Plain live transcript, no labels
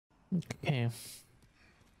Okay.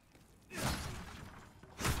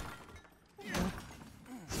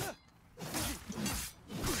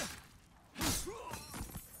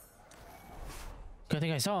 I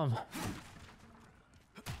think I saw him.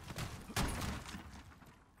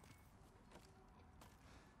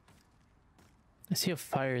 I see a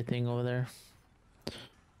fire thing over there.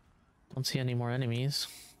 Don't see any more enemies.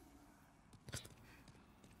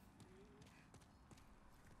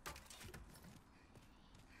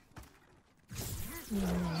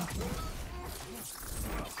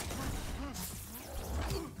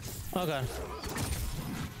 Oh god.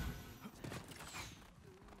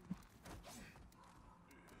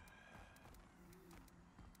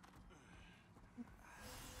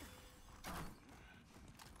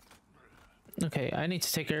 Okay, I need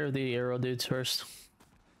to take care of the arrow dudes first.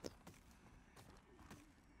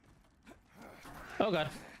 Oh god.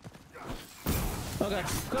 Oh god.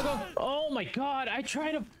 Go, go. Oh my god, I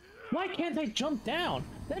try to... Why can't I jump down?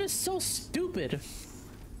 That is so stupid.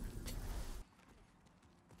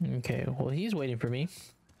 Okay, well, he's waiting for me.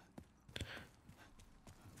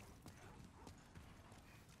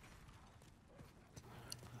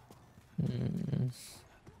 I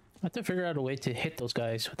have to figure out a way to hit those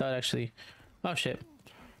guys without actually... Oh shit.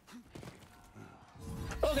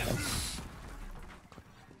 Okay.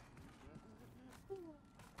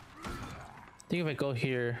 I think if I go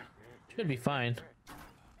here, should be fine. I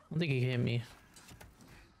don't think he can hit me.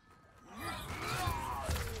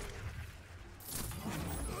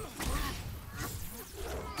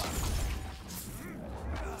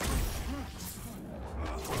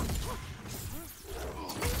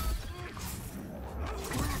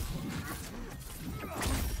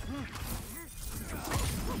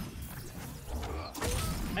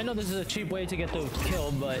 I know this is a cheap way to get the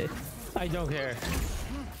kill, but I don't care.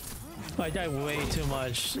 I die way too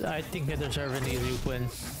much. I think I deserve an easy win.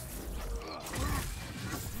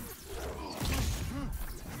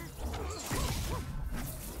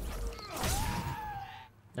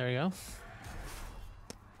 There we go.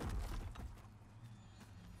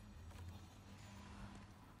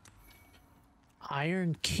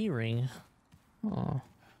 Iron keyring. Oh.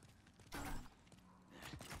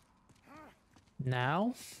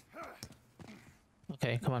 Now?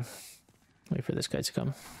 Okay, come on. Wait for this guy to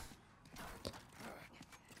come.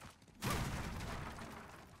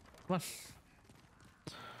 Come on.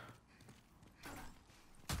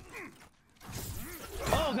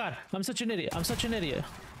 Oh god, I'm such an idiot. I'm such an idiot.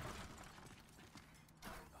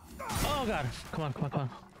 Oh god. Come on, come on, come on.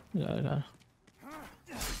 God.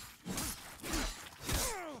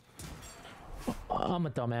 I'm a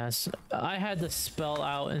dumbass. I had the spell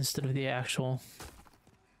out instead of the actual.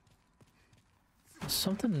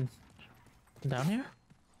 Something down here?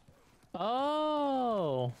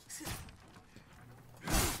 Oh!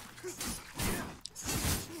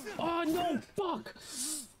 Oh no, fuck!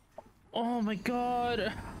 Oh my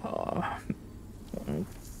god! Oh.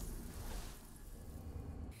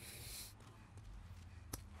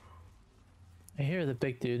 I hear the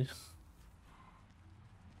big dude.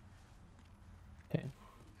 Okay.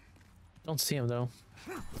 Don't see him though.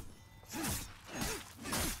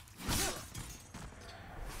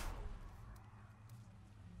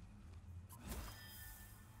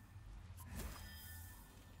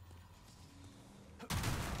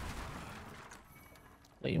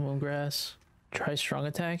 Late moongrass. Try strong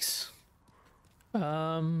attacks.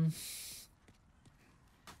 I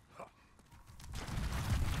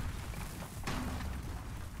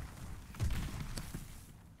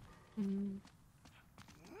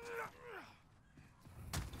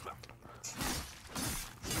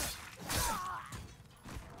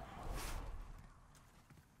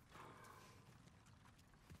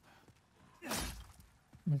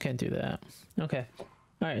can't do that. Okay. All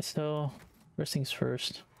right. So first things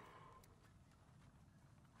first.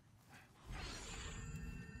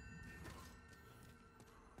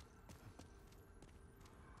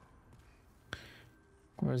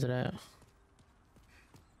 Where is it at?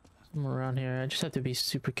 Somewhere around here. I just have to be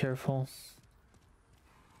super careful.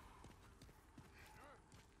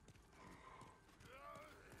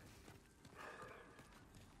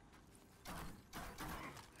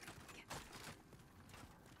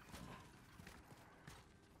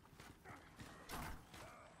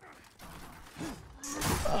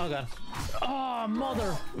 Oh god. Oh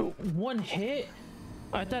mother! One hit?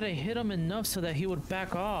 I thought I hit him enough so that he would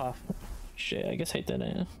back off. Shit, I guess I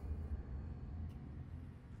didn't.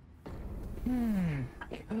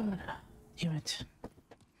 God. Damn it.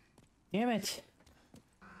 Damn it.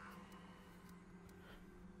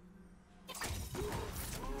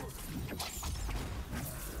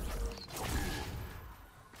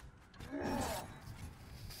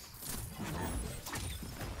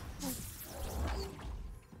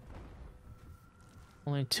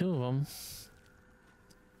 Only two of them.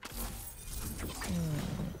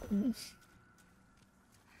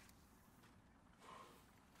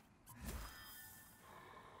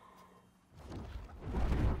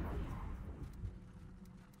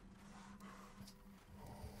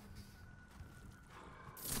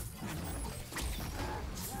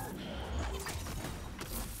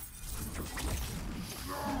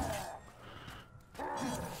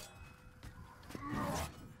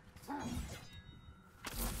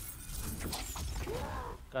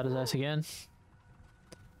 Got his ass again.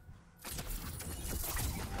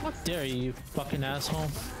 How dare you, you fucking asshole.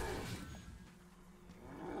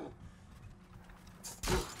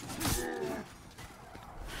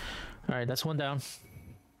 Alright, that's one down.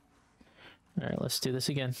 Alright, let's do this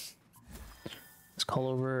again. Let's call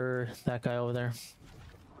over that guy over there.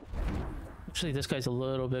 Actually, this guy's a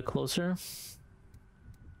little bit closer.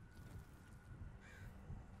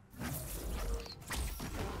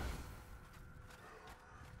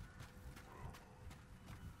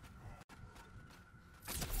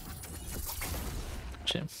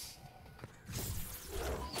 Shit.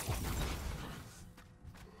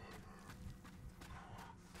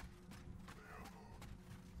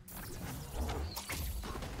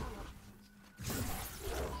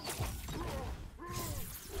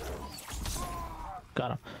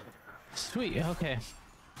 Got him. Sweet, okay.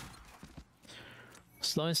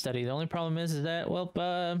 Slow and steady. The only problem is that, well,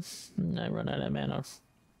 I run out of mana.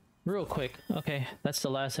 Real quick. Okay, that's the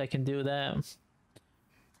last I can do that.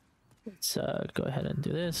 Let's go ahead and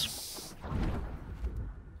do this.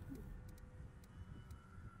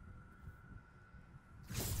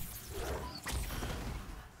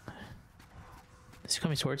 Is he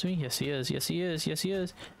coming towards me? Yes, he is. Yes, he is. Yes, he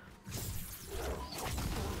is.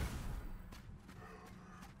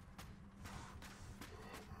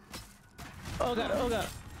 Oh god, oh god.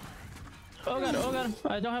 Oh god, oh god.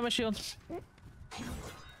 I don't have my shield.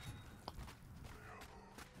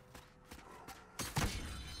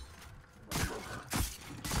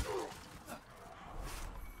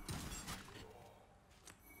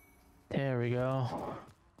 There we go.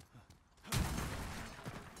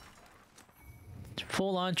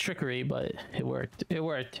 Full on trickery, but it worked. It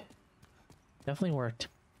worked. Definitely worked.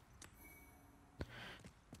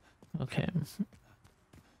 Okay.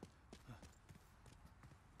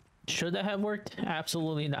 Should that have worked?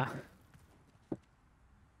 Absolutely not.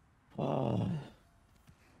 Oh.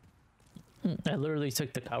 I literally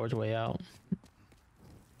took the coward's way out.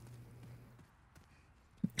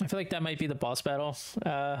 I feel like that might be the boss battle.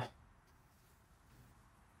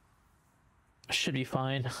 Should be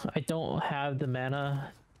fine. I don't have the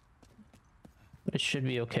mana, but it should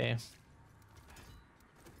be okay. Let's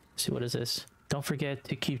see, what is this? Don't forget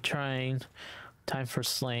to keep trying. Time for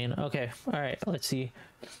Slain. Okay, all right. Let's see.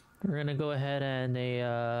 We're gonna go ahead and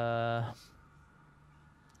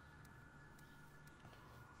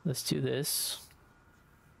let's do this.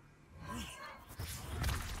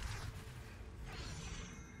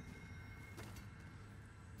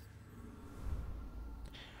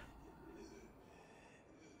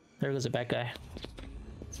 There goes a bad guy.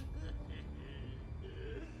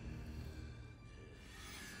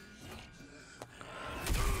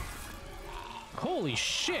 Holy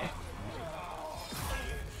shit!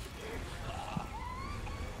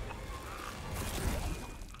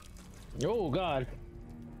 Oh god.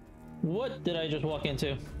 What did I just walk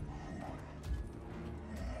into?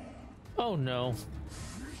 Oh no.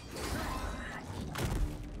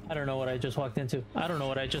 I don't know what I just walked into. I don't know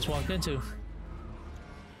what I just walked into.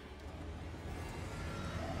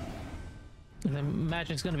 And then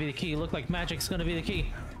magic's gonna be the key. Look like magic's gonna be the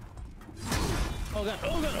key. Oh god,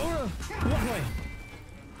 oh god, oh god! Walk away!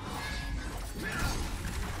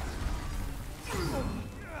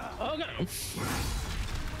 Oh god!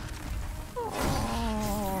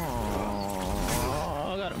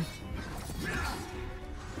 Oh god!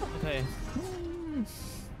 Okay.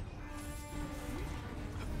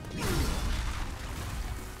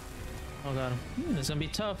 Oh god, this is gonna be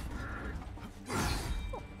tough.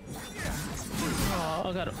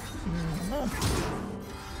 Oh god.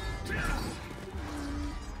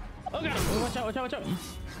 Oh god, watch out, watch out, watch out.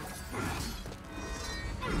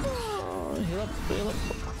 Oh, heal up, heal up.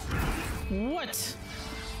 What?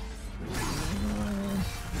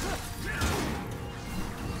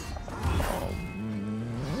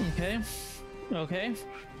 Okay. Okay.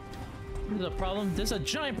 This is a problem. This is a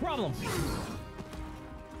giant problem.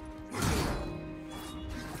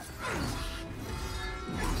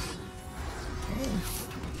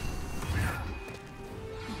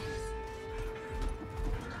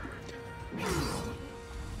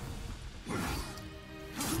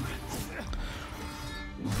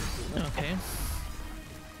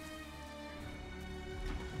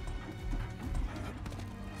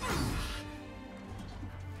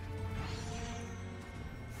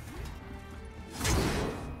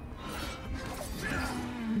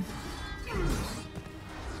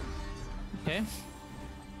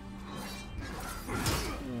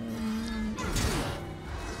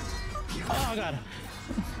 Oh god.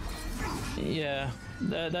 Yeah,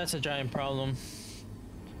 that's a giant problem.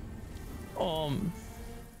 Oh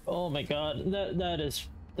my god, that's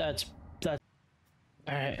all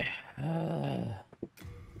right. I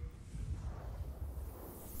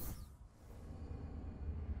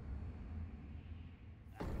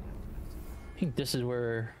think this is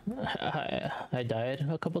where I died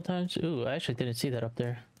a couple times. Ooh, I actually didn't see that up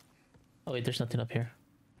there. Oh wait, there's nothing up here.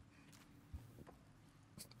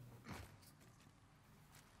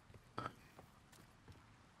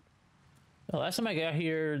 The last time I got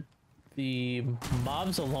here, the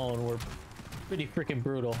mobs alone were pretty freaking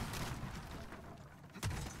brutal.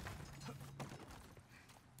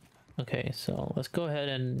 Okay, so let's go ahead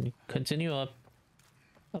and continue up.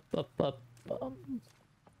 Up.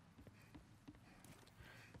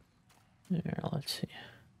 There, let's see.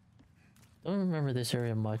 Don't remember this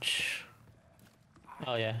area much.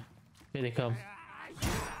 Oh yeah, here they come.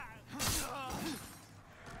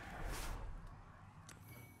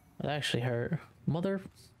 That actually hurt. Mother.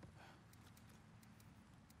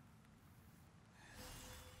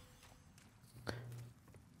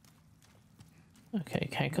 Okay,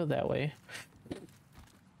 can't go that way.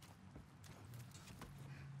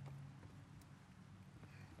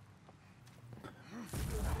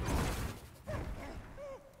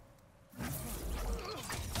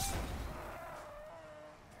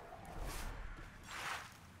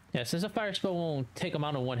 Yeah, since a fire spell won't take him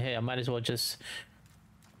out in one hit, I might as well just...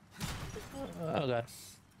 Oh god.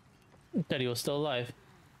 Thought he was still alive.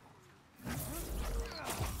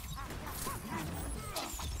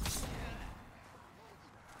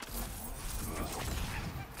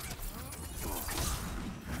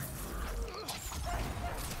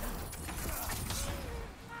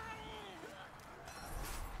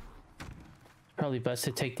 Probably best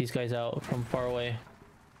to take these guys out from far away.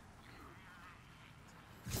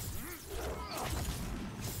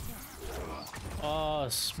 Oh,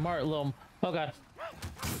 smart little... Oh god.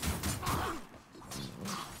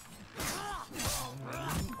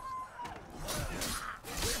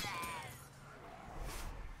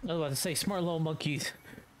 I was about to say smart little monkeys.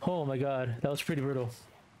 Oh my god, that was pretty brutal.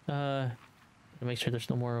 Make sure there's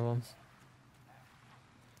no more of them.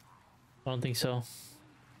 I don't think so.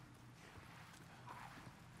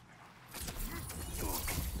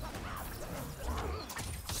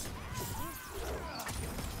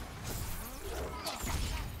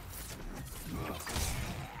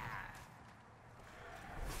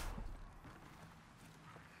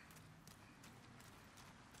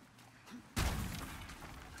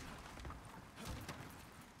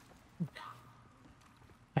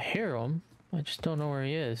 I hear him. I just don't know where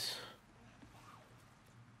he is.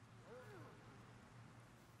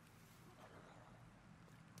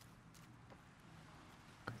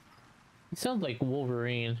 He sounds like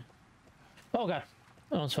Wolverine. Oh god.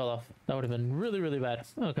 I almost fell off. That would have been really, really bad.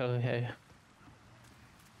 Okay.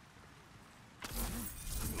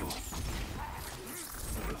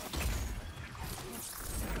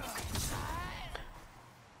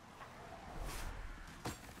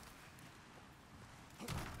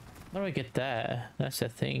 How do I get that? That's the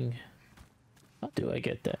thing. How do I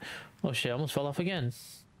get that? Oh shit, I almost fell off again.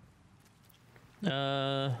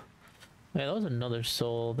 Yeah, that was another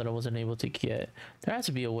soul that I wasn't able to get. There has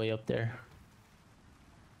to be a way up there.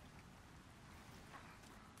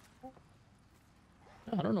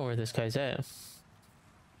 I don't know where this guy's at.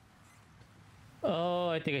 Oh,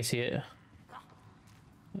 I think I see it.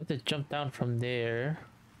 I have to jump down from there.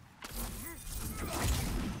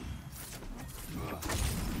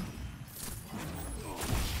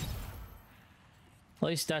 At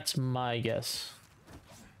least that's my guess.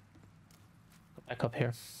 Go back up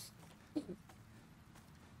here.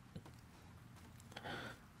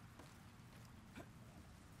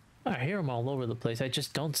 I hear them all over the place. I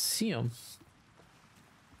just don't see them.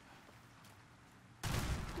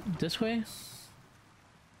 This way?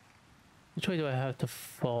 Which way do I have to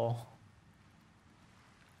fall?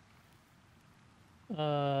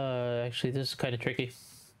 Actually, this is kind of tricky.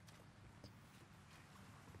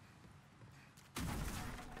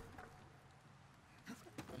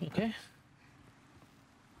 Okay.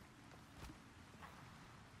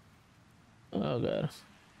 Oh god.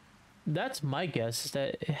 That's my guess, is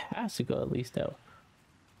that it has to go at least out.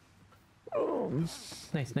 Oh,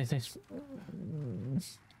 nice.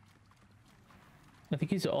 I think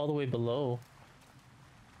he's all the way below,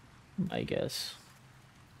 I guess.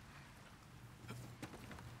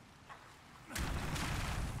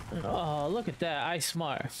 Oh, look at that. I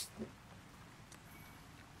smart.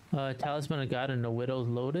 Talisman of God and the Widow's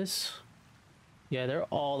Lotus. Yeah, they're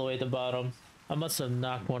all the way at the bottom. I must have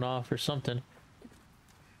knocked one off or something.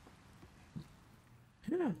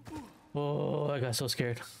 Oh, I got so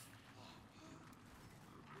scared.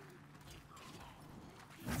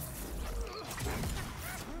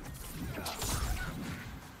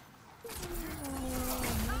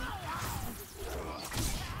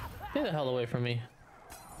 Get the hell away from me.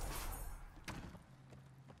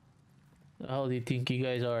 The hell do you think you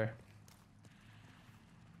guys are?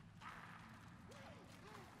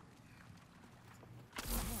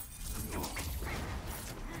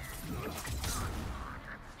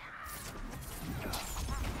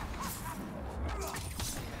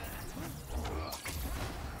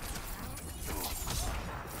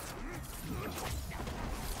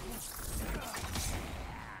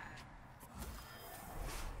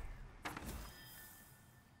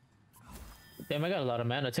 Damn, I got a lot of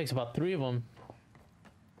mana. It takes about 3 of them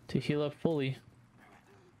to heal up fully.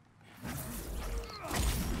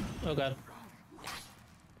 Oh god.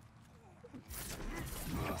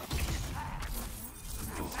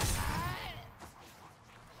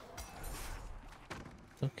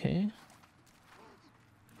 Okay.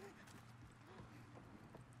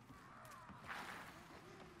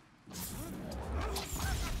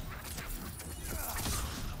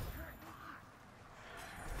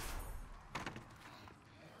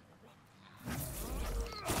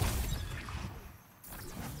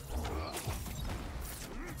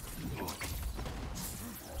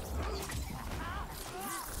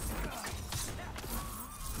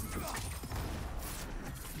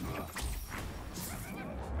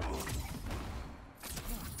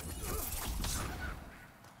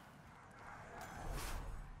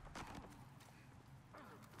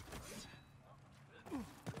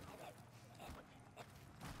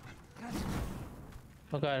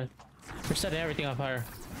 Oh god. We're setting everything on fire.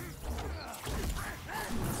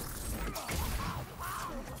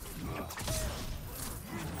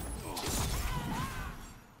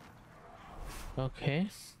 Okay.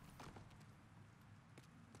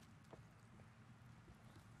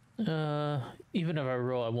 Even if I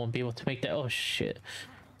roll, I won't be able to make that. Oh shit.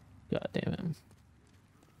 God damn it.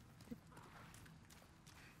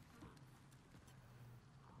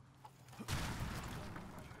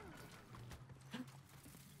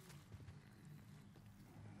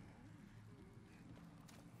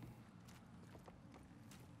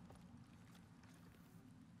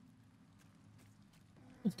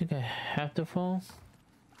 I think I have to fall.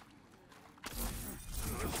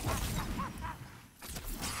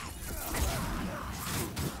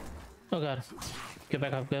 Oh god. Get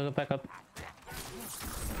back up, get back up.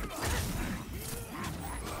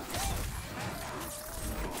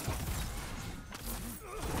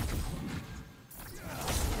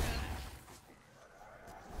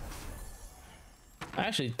 I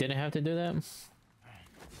actually didn't have to do that.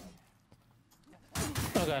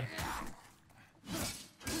 Oh god.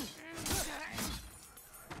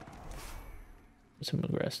 Some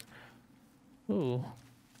regress. Ooh.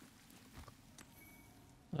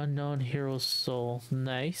 Unknown hero's soul.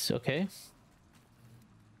 Nice, okay.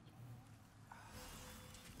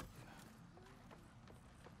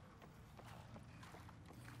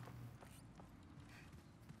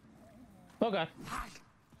 Oh god.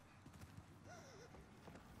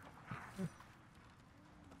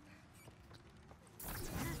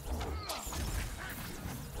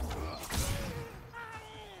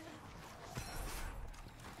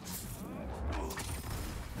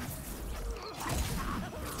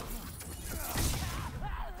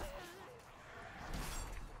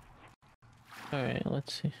 All right,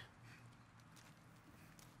 let's see.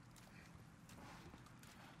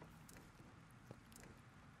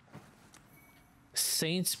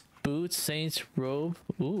 Saint's boots, Saint's robe.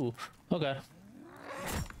 Ooh. Oh god.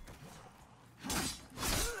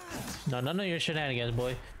 No, none of your shenanigans,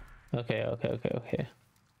 boy. Okay, okay, okay, okay.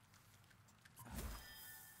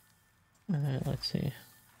 All right, let's see.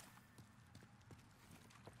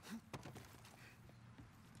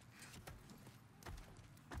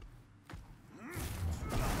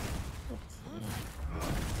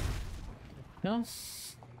 No?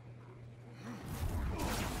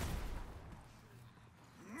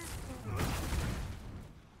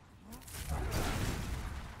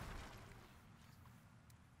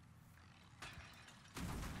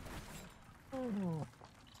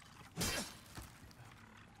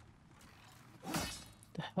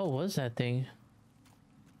 The hell was that thing?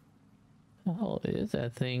 The hell is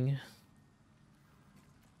that thing?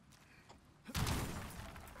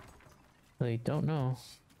 I don't know.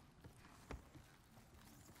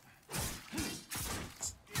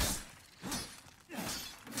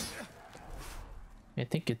 I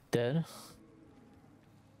think it's dead.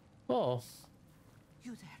 Oh.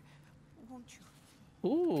 You there, won't you?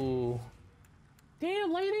 Ooh.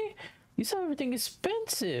 Damn, lady! You sell everything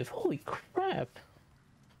expensive. Holy crap.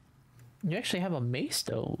 You actually have a mace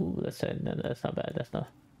though. Ooh, that's it. No, that's not bad. That's not.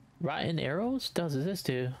 Rotten arrows? Does this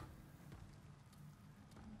do?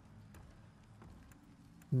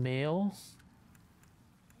 Mail.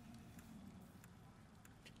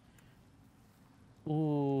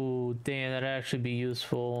 Ooh, damn, that'd actually be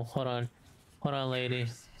useful. Hold on. Hold on, lady. I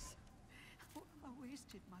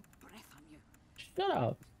wasted my breath on you. Shut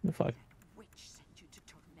up. You fuck. Witch sent you to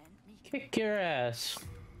torment me. Kick your ass.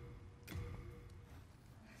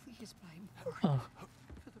 Please blame her Oh.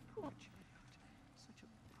 for the poor child. Such a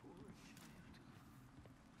poor child.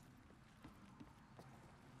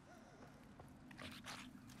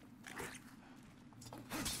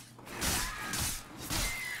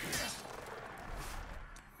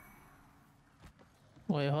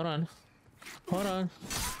 Wait, hold on. Hold on.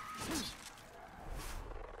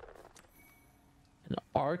 An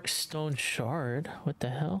arc stone shard? What the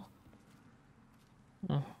hell?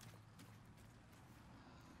 Oh.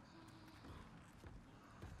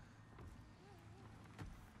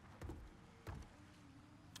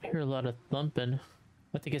 I hear a lot of thumping. I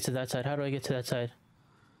have to get to that side. How do I get to that side?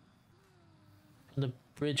 From the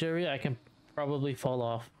bridge area, I can probably fall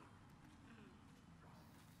off.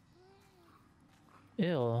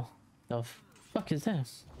 Ew. The fuck is that?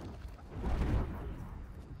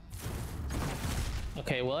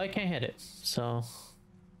 Okay, well I can't hit it, so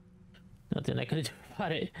nothing I could do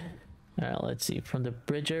about it. Alright, let's see. From the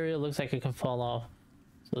bridge area, looks like I can fall off.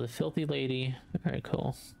 So the filthy lady. Alright,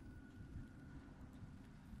 cool.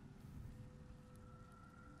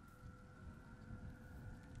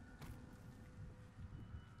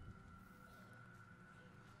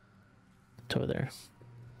 It's over there.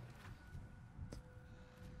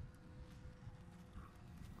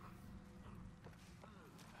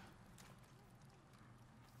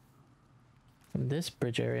 From this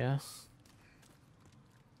bridge area.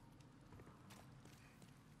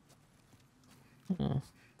 Oh.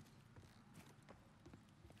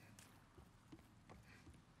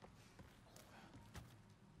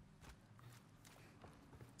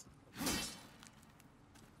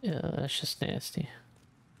 Yeah, that's just nasty.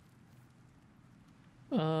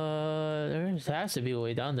 There has to be a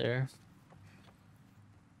way down there.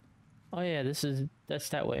 Oh yeah, that's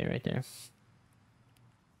that way right there.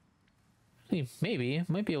 Maybe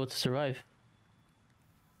might be able to survive.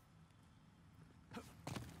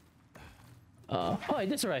 Oh, I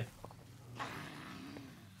did survive.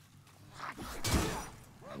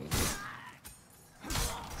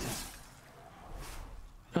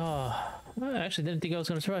 Oh, I actually didn't think I was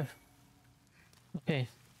gonna survive. Okay.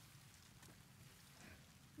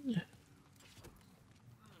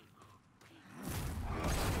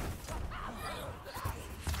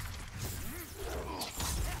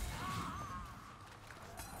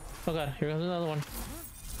 Oh god, here comes another one.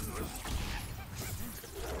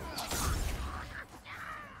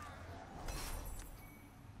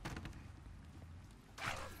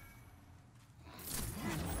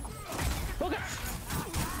 Oh god!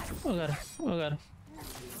 Oh god, oh god.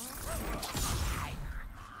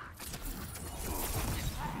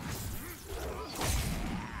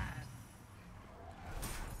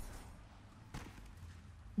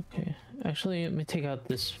 Okay, actually, let me take out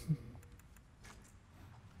this.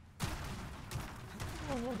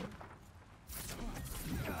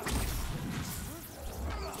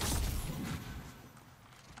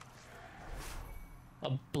 A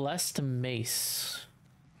blessed mace.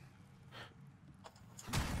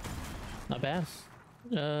 Not bad.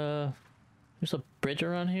 There's a bridge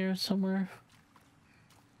around here somewhere.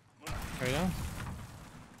 There we go.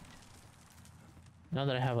 Now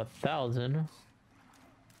that I have 1,000.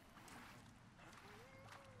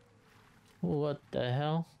 What the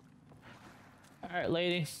hell? Alright,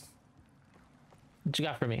 lady. What you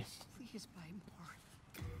got for me? Please buy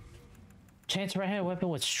more. Chance right hand weapon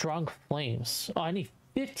with strong flames. Oh, I need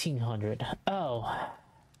 1,500. Oh.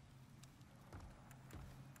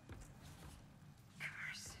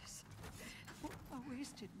 Curses. I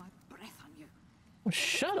wasted my breath on you. Well,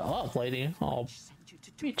 shut up, lady. I'll Sent you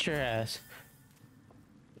to beat your ass.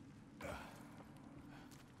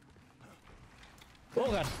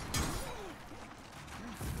 Oh god.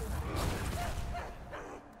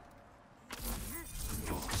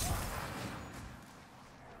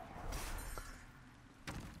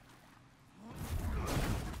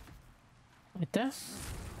 Like that?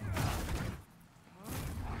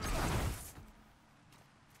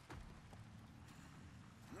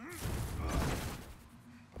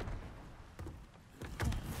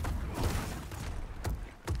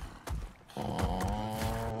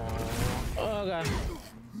 Oh god.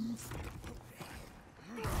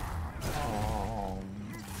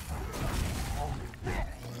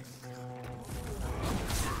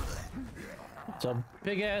 It's a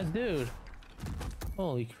big ass dude.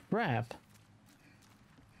 Holy crap.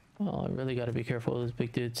 Oh, I really gotta be careful with those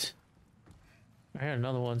big dudes. I heard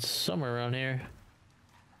another one somewhere around here.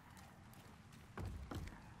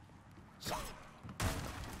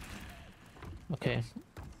 Okay.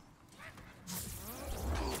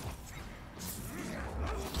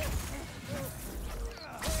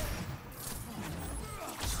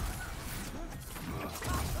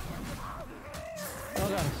 Oh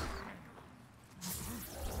god.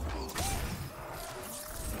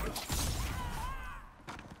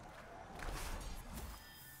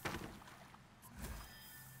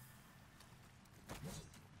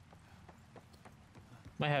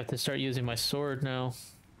 Might have to start using my sword now.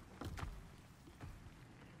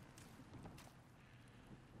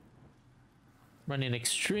 Running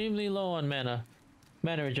extremely low on mana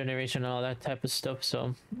regeneration and all that type of stuff,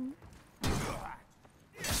 so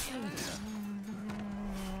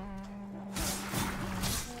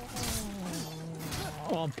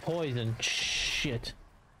oh, I'm poisoned. Shit.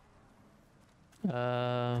 Do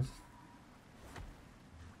I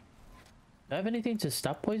have anything to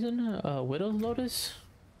stop poison? Widow's Lotus?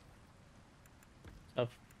 Stop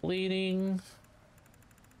bleeding.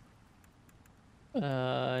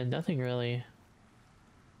 Nothing really.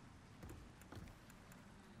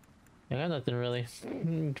 I got nothing really.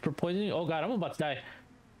 For poisoning? Oh god, I'm about to die.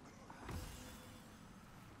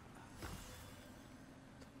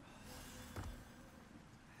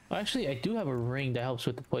 Actually, I do have a ring that helps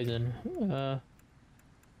with the poison.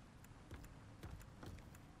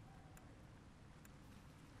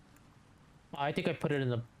 I think I put it in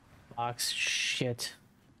the box. Shit.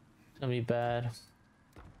 It's gonna be bad.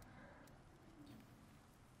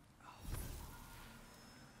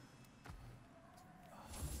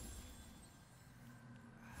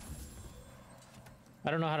 I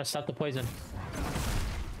don't know how to stop the poison.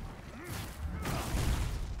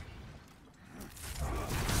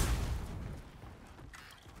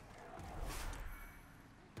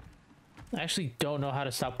 I actually don't know how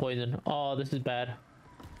to stop poison. Oh, this is bad.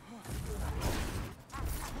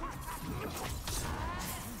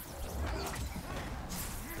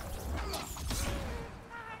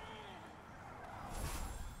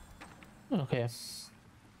 Okay.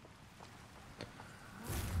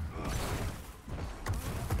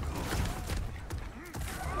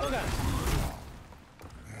 Oh god.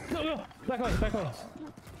 No, no. Back away, back away.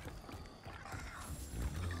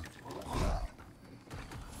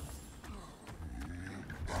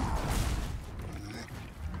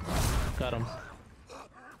 Got him.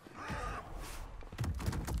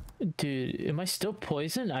 Dude, am I still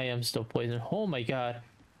poisoned? I am still poisoned. Oh my god.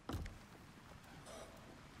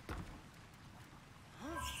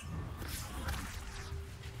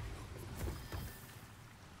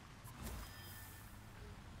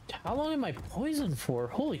 How long am I poisoned for?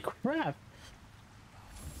 Holy crap.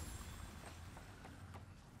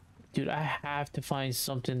 Dude, I have to find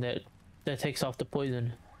something that takes off the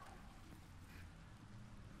poison.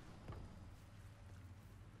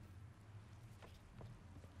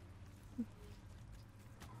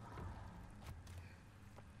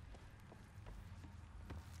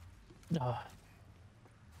 Ah.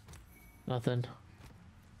 Nothing.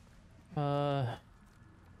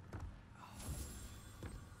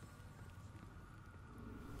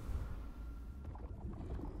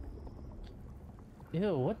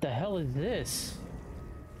 Ew, what the hell is this?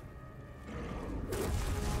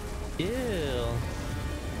 Ew.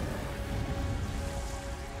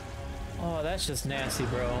 Oh, that's just nasty,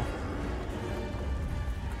 bro.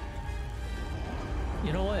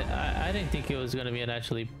 You know what? I didn't think it was gonna be an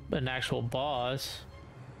actual boss.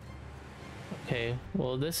 Okay,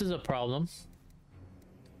 well this is a problem.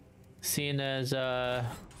 Seeing as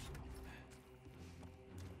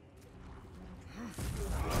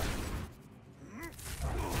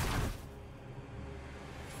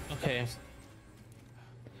okay.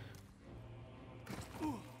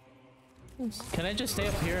 Can I just stay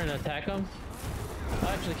up here and attack him? Oh,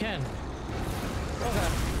 I actually can. Oh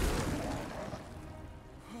god.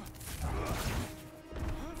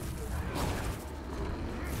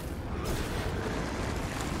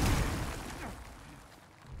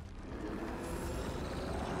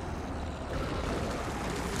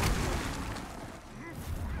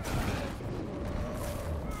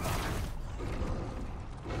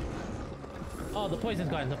 Oh, the poison's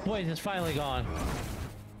gone. The poison's finally gone.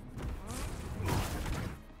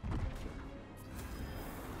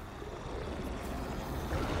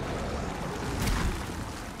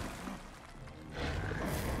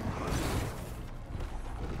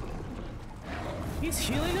 He's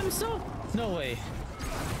healing himself? No way.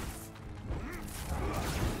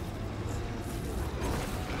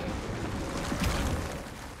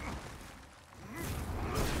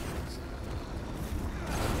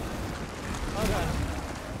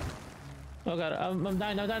 Oh god, I'm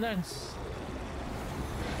dying, I'm dying, dying.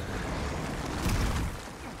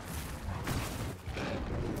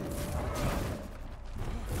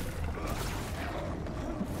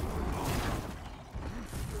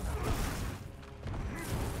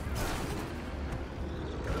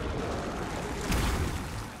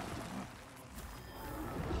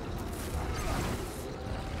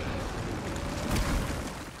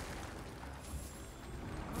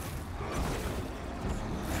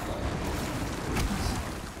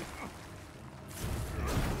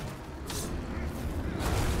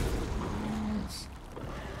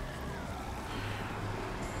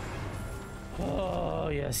 Oh,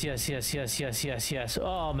 yes, yes, yes, yes, yes, yes, yes.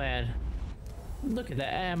 Oh, man. Look at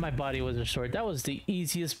that. And my body was restored. That was the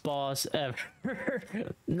easiest boss ever.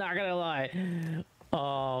 Not gonna lie.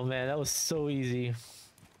 Oh, man. That was so easy.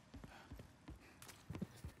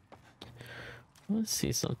 Let's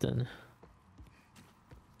see something.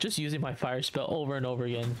 Just using my fire spell over and over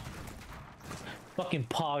again. Fucking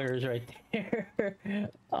poggers right there.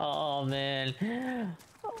 Oh, man.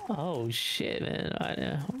 Oh, shit, man. I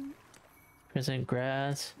know. Present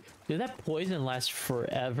grass. Dude, that poison lasts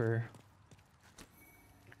forever.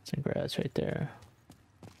 Present grass right there.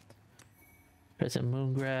 Present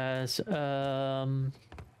moon grass.